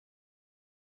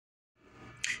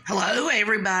Hello,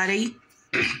 everybody.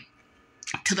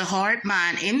 To the heart,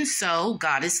 mind, and the soul,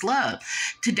 God is love.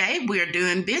 Today, we're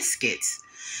doing biscuits.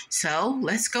 So,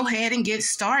 let's go ahead and get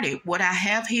started. What I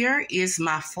have here is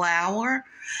my flour,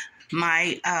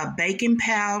 my baking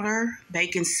powder,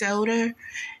 baking soda,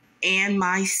 and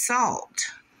my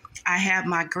salt. I have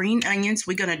my green onions.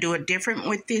 We're going to do it different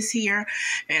with this here.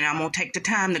 And I'm going to take the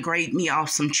time to grate me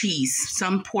off some cheese.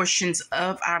 Some portions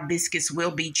of our biscuits will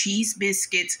be cheese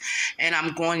biscuits. And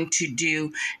I'm going to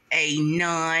do a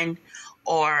naan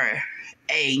or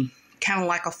a kind of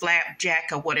like a flapjack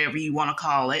or whatever you want to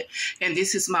call it. And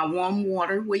this is my warm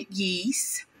water with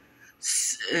yeast.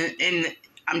 And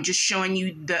I'm just showing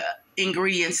you the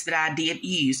ingredients that I did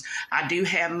use. I do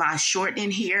have my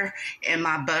shortening here and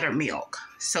my buttermilk.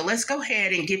 So let's go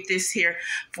ahead and get this here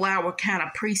flour kind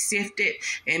of pre-sifted,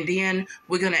 and then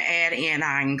we're going to add in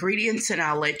our ingredients and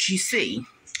I'll let you see.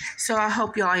 So I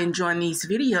hope y'all enjoying these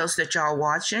videos that y'all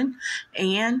watching,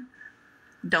 and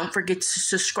don't forget to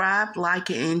subscribe, like,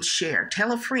 and share.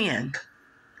 Tell a friend.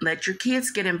 Let your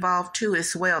kids get involved too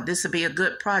as well. This will be a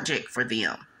good project for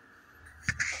them.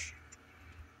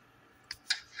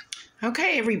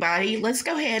 Okay, everybody, let's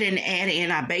go ahead and add in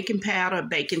our baking powder,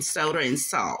 baking soda, and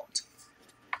salt.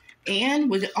 And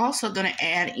we're also going to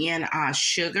add in our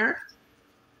sugar.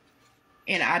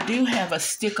 And I do have a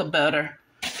stick of butter.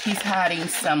 He's hiding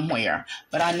somewhere.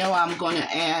 But I know I'm going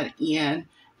to add in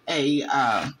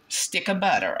a stick of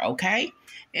butter, okay?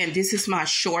 And this is my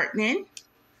shortening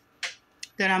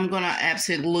that I'm going to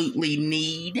absolutely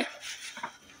need.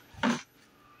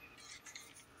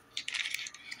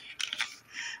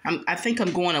 I think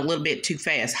I'm going a little bit too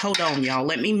fast. Hold on, y'all.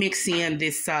 Let me mix in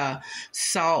this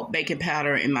salt, baking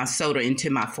powder, and my soda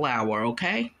into my flour,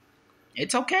 okay?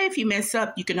 It's okay if you mess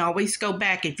up. You can always go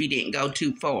back if you didn't go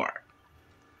too far.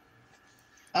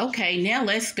 Okay, now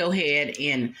let's go ahead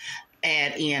and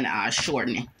add in our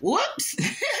shortening. Whoops!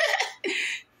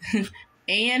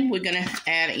 And we're going to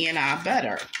add in our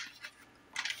butter.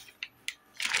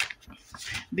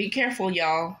 Be careful,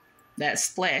 y'all. That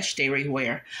splashed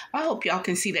everywhere. I hope y'all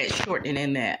can see that shortening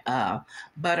in that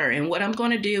butter. And what I'm going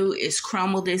to do is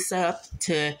crumble this up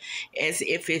to as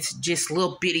if it's just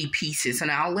little bitty pieces.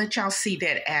 And I'll let y'all see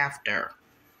that after.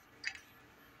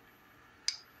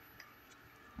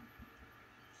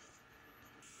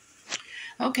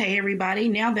 Okay, everybody.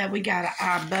 Now that we got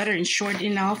our butter and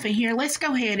shortening off in here, let's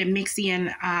go ahead and mix in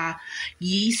our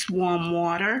yeast warm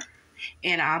water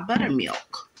and our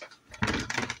buttermilk.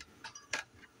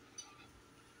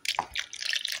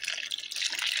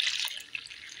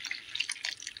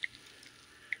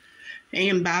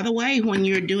 And by the way, when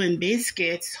you're doing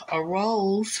biscuits or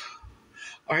rolls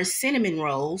or cinnamon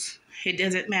rolls, it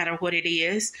doesn't matter what it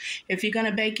is. If you're going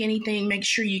to bake anything, make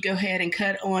sure you go ahead and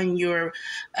cut on your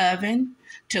oven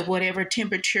to whatever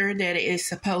temperature that it is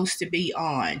supposed to be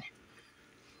on.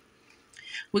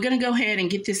 We're going to go ahead and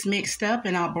get this mixed up,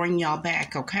 and I'll bring y'all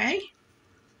back, okay?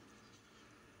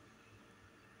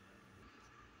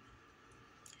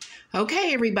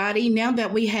 Okay, everybody, now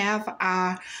that we have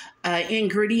our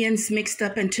ingredients mixed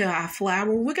up into our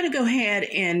flour, we're going to go ahead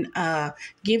and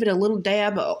give it a little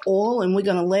dab of oil, and we're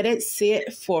going to let it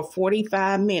sit for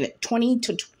 45 minutes, 20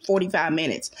 to 45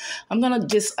 minutes. I'm going to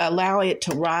just allow it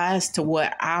to rise to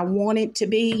what I want it to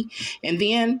be, and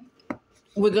then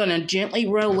we're going to gently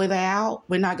roll it out.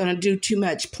 We're not going to do too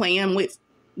much playing with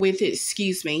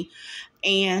it,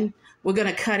 and we're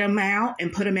going to cut them out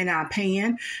and put them in our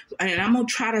pan. And I'm going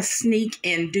to try to sneak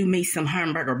and do me some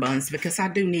hamburger buns because I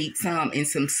do need some and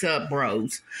some sub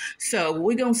rolls. So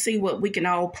we're going to see what we can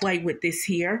all play with this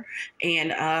here.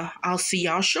 And I'll see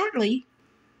y'all shortly.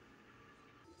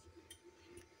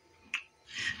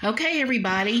 Okay,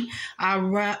 everybody.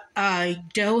 Our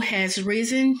dough has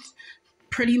risen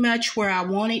pretty much where I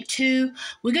want it to.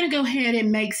 We're going to go ahead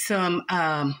and make some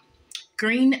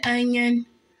green onion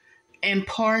and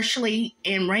parsley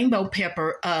and rainbow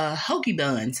pepper hoagie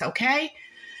buns, okay?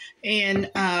 And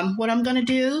what I'm going to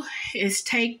do is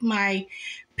take my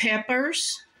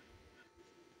peppers,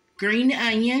 green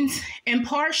onions, and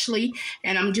parsley,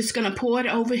 and I'm just going to pour it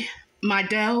over my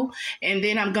dough, and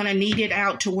then I'm going to knead it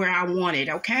out to where I want it,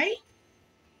 okay?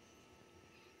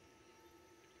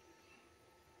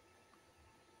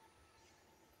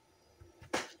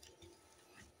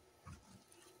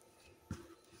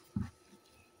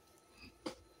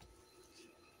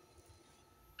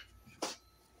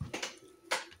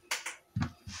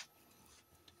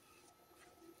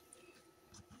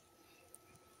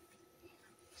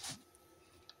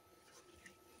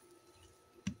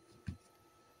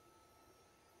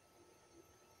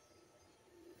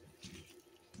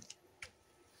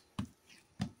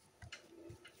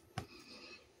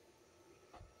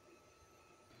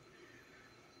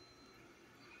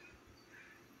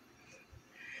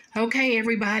 Okay,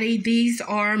 everybody, these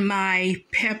are my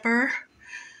pepper,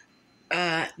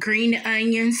 green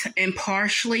onions, and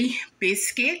parsley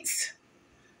biscuits.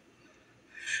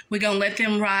 We're going to let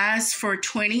them rise for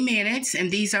 20 minutes, and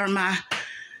these are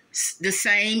the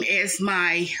same as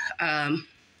my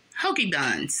hoagie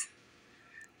buns.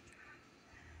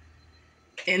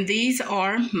 And these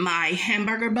are my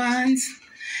hamburger buns,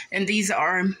 and these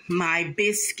are my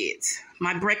biscuits,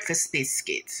 my breakfast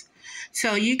biscuits.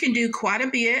 So you can do quite a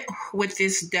bit with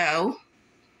this dough.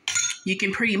 You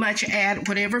can pretty much add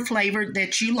whatever flavor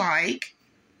that you like.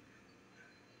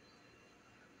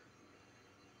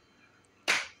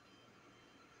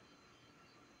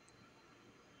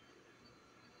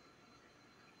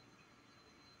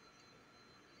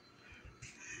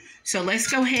 So let's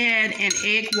go ahead and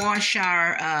egg wash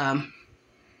our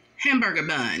hamburger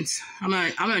buns. I'm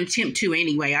gonna attempt to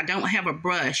anyway. I don't have a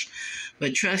brush,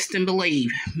 but trust and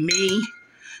believe me,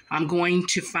 I'm going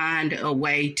to find a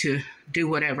way to do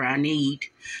whatever I need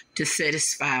to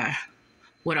satisfy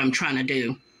what I'm trying to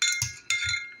do.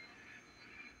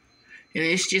 And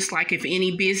it's just like if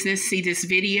any business see this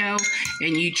video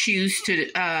and you choose to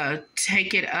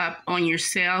take it up on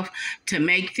yourself to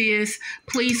make this,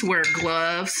 please wear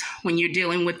gloves when you're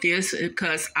dealing with this,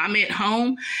 because I'm at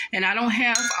home and I don't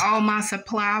have all my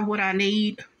supply, what I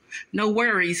need. No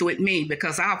worries with me,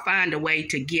 because I'll find a way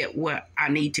to get what I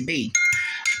need to be.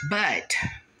 But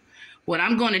what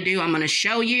I'm going to do, I'm going to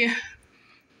show you.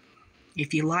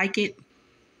 If you like it,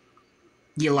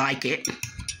 you like it.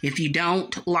 If you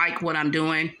don't like what I'm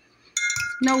doing,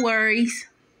 no worries,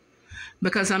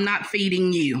 because I'm not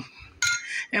feeding you.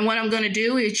 And what I'm going to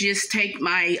do is just take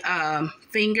my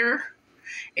finger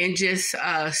and just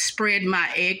spread my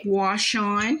egg wash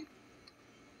on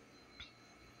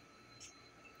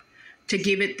to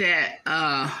give it that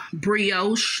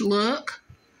brioche look.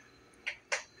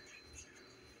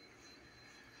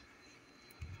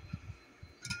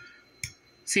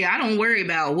 See, I don't worry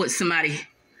about what somebody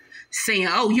saying,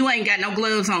 oh, you ain't got no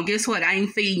gloves on. Guess what? I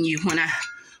ain't feeding you.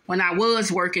 When I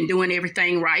was working, doing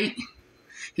everything right,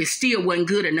 it still wasn't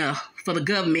good enough for the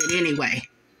government anyway.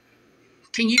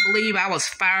 Can you believe I was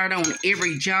fired on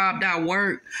every job that I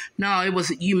worked? No, it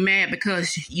was you mad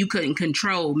because you couldn't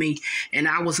control me, and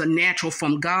I was a natural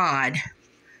from God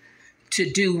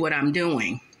to do what I'm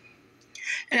doing.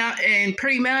 And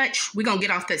pretty much, we're going to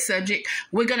get off that subject.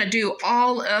 We're going to do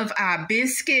all of our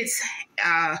biscuits,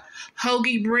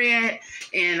 hoagie bread,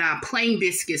 and plain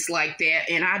biscuits like that.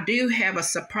 And I do have a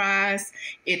surprise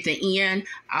at the end.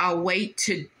 I'll wait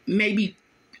to maybe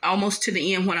almost to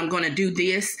the end when I'm going to do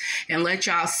this and let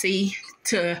y'all see,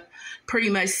 to pretty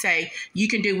much say you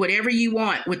can do whatever you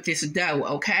want with this dough,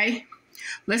 okay?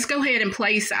 Let's go ahead and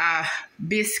place our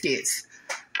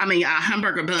our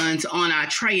hamburger buns on our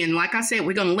tray. And like I said,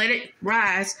 we're going to let it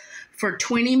rise for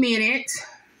 20 minutes.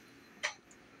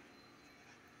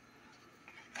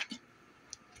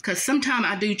 Because sometimes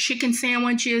I do chicken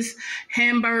sandwiches,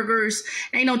 hamburgers.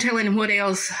 Ain't no telling what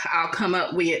else I'll come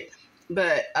up with.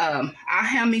 But I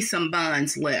have me some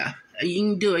buns left. You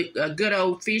can do a good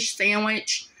old fish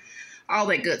sandwich, all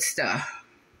that good stuff.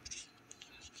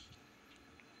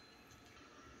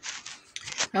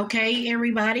 Okay,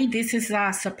 everybody, this is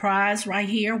our surprise right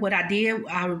here. What I did,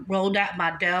 I rolled out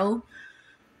my dough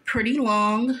pretty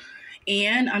long,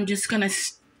 and I'm just going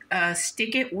to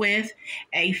stick it with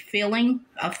a filling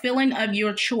of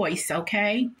your choice,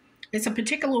 okay? It's a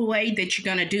particular way that you're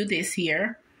going to do this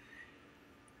here.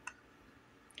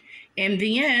 And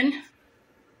then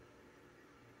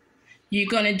you're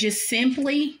going to just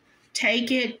simply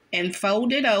take it and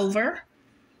fold it over,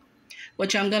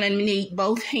 which I'm going to need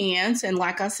both hands. And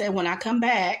like I said, when I come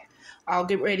back, I'll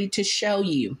get ready to show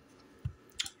you.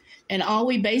 And all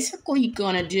we basically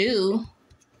going to do,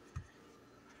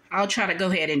 I'll try to go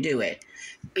ahead and do it,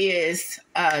 is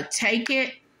take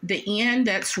it, the end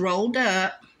that's rolled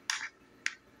up.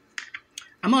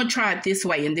 I'm going to try it this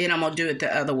way, and then I'm going to do it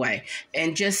the other way.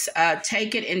 And just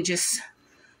take it and just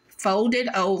fold it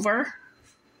over.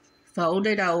 Fold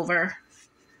it over.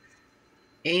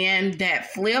 And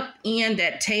that flip end,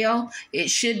 that tail, it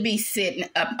should be sitting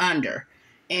up under.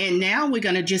 And now we're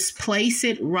going to just place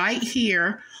it right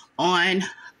here on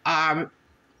our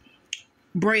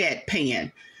bread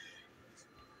pan.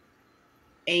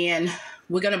 And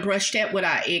we're going to brush that with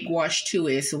our egg wash too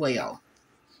as well.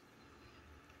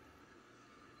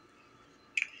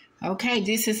 Okay,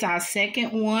 this is our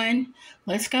second one.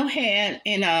 Let's go ahead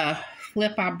and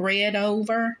flip our bread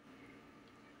over.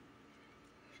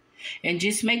 And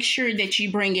just make sure that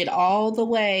you bring it all the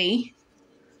way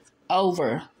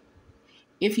over.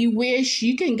 If you wish,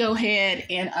 you can go ahead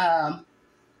and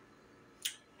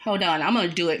Hold on, I'm going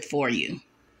to do it for you.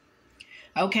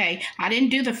 Okay, I didn't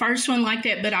do the first one like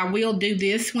that, but I will do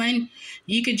this one.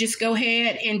 You could just go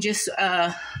ahead and just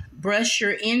brush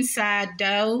your inside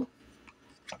dough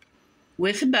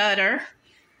with butter.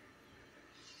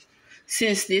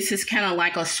 Since this is kind of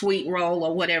like a sweet roll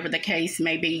or whatever the case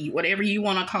may be, whatever you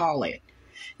want to call it.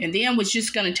 And then we're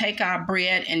just going to take our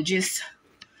bread and just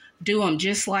do them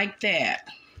just like that.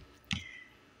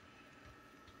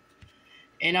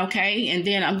 And okay, and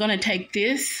then I'm going to take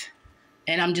this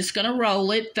and I'm just going to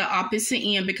roll it the opposite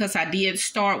end because I did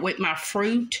start with my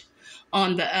fruit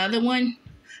on the other one.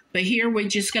 But here we're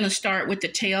just going to start with the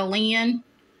tail end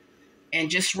and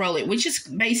just roll it. We're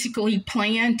just basically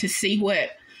playing to see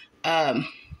what how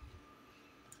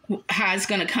it's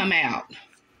going to come out.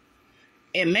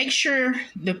 And make sure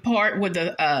the part where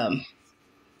the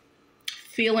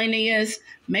filling is,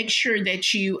 make sure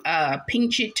that you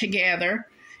pinch it together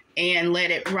and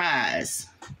let it rise.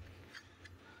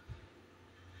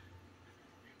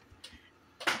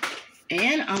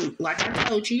 And like I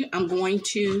told you, I'm going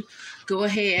to go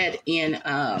ahead and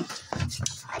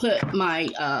put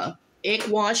my egg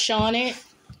wash on it.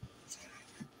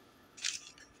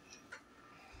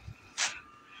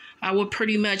 I would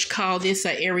pretty much call this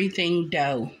a everything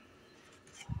dough.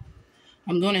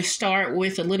 I'm going to start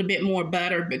with a little bit more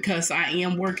butter because I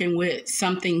am working with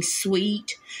something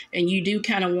sweet. And you do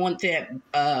kind of want that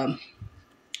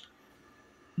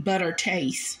butter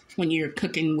taste when you're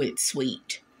cooking with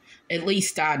sweet. At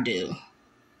least I do.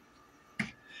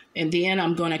 And then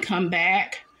I'm going to come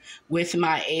back with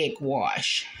my egg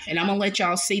wash. And I'm going to let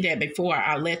y'all see that before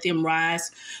I let them rise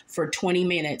for 20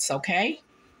 minutes, okay?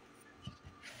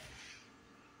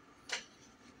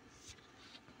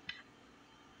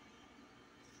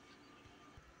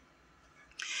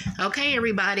 Okay,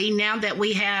 everybody, now that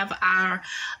we have our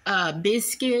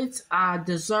biscuits, our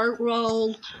dessert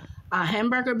roll, our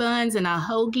hamburger buns, and our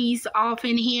hoagies off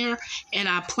in here, and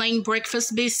our plain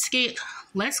breakfast biscuit,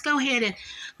 let's go ahead and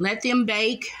let them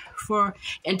bake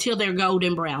until they're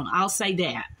golden brown. I'll say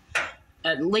that.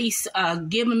 At least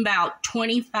give them about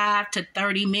 25 to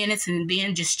 30 minutes, and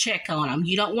then just check on them.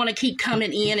 You don't want to keep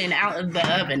coming in and out of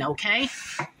the oven, okay?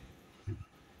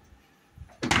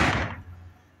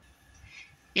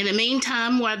 In the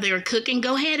meantime, while they're cooking,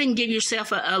 go ahead and give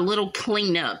yourself a little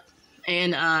cleanup.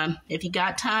 And if you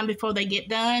got time before they get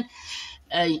done,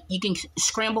 you can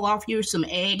scramble off some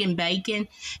egg and bacon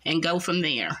and go from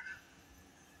there.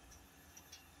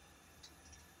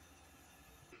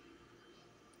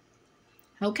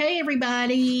 Okay,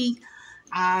 everybody.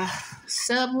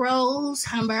 Sub rolls,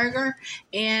 hamburger,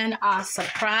 and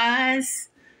surprise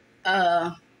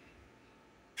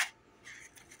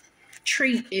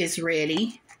treat is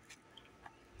ready.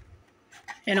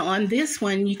 And on this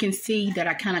one, you can see that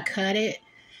I kind of cut it,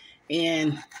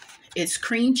 and it's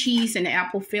cream cheese and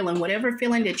apple filling. Whatever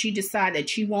filling that you decide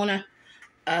that you want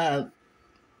to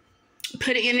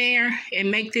put in there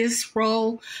and make this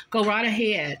roll, go right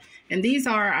ahead. And these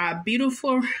are our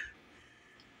beautiful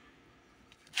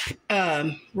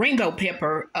rainbow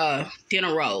pepper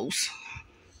dinner rolls,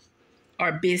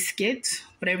 or biscuits,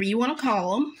 whatever you want to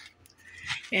call them.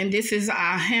 And this is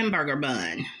our hamburger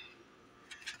bun.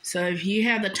 So if you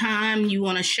have the time, you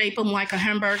want to shape them like a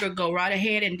hamburger, go right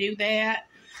ahead and do that.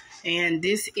 And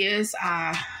this is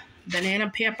our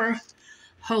banana pepper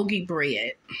hoagie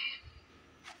bread.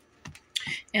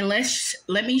 And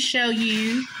let me show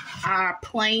you our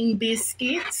plain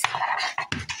biscuits.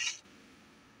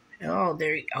 Oh,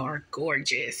 they are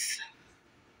gorgeous.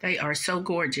 They are so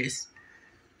gorgeous.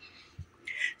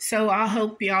 So I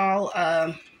hope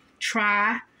y'all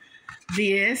try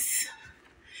this.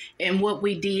 And what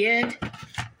we did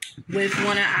with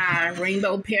one of our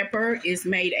rainbow pepper is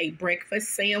made a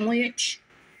breakfast sandwich,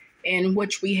 in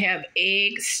which we have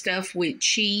eggs stuffed with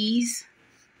cheese.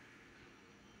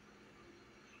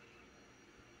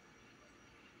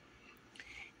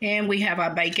 And we have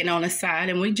our bacon on the side,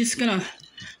 and we're just going to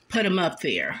put them up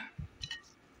there.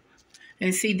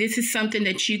 And see, this is something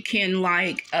that you can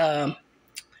like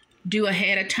do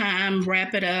ahead of time,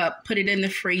 wrap it up, put it in the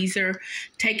freezer,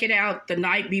 take it out the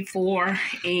night before,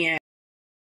 and